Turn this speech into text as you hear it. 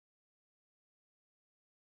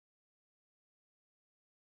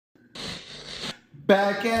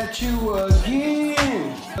Back at you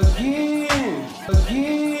again.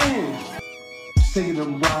 Singing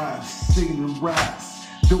them rhymes,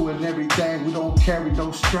 doing everything, we don't carry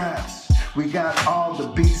no straps. We got all the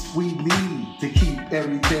beats we need to keep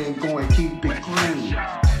everything going, keep it clean.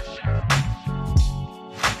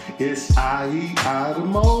 It's IE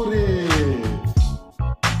Automotive.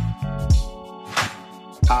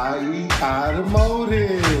 IE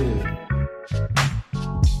Automotive.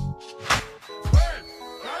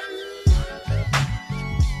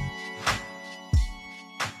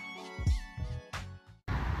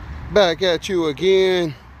 Back at you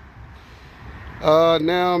again.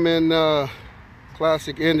 Now I'm in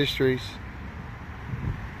Classic Industries.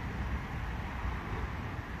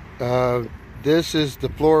 This is the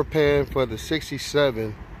floor pan for the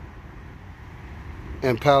 67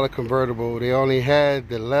 Impala convertible. They only had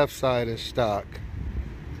the left side in stock.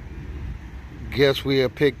 Guess we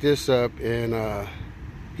have picked this up and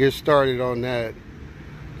get started on that.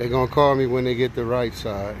 They're gonna call me when they get the right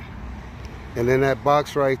side. And then that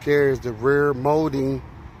box right there is the rear molding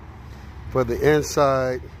for the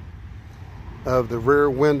inside of the rear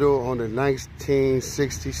window on the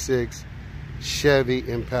 1966 Chevy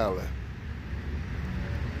Impala.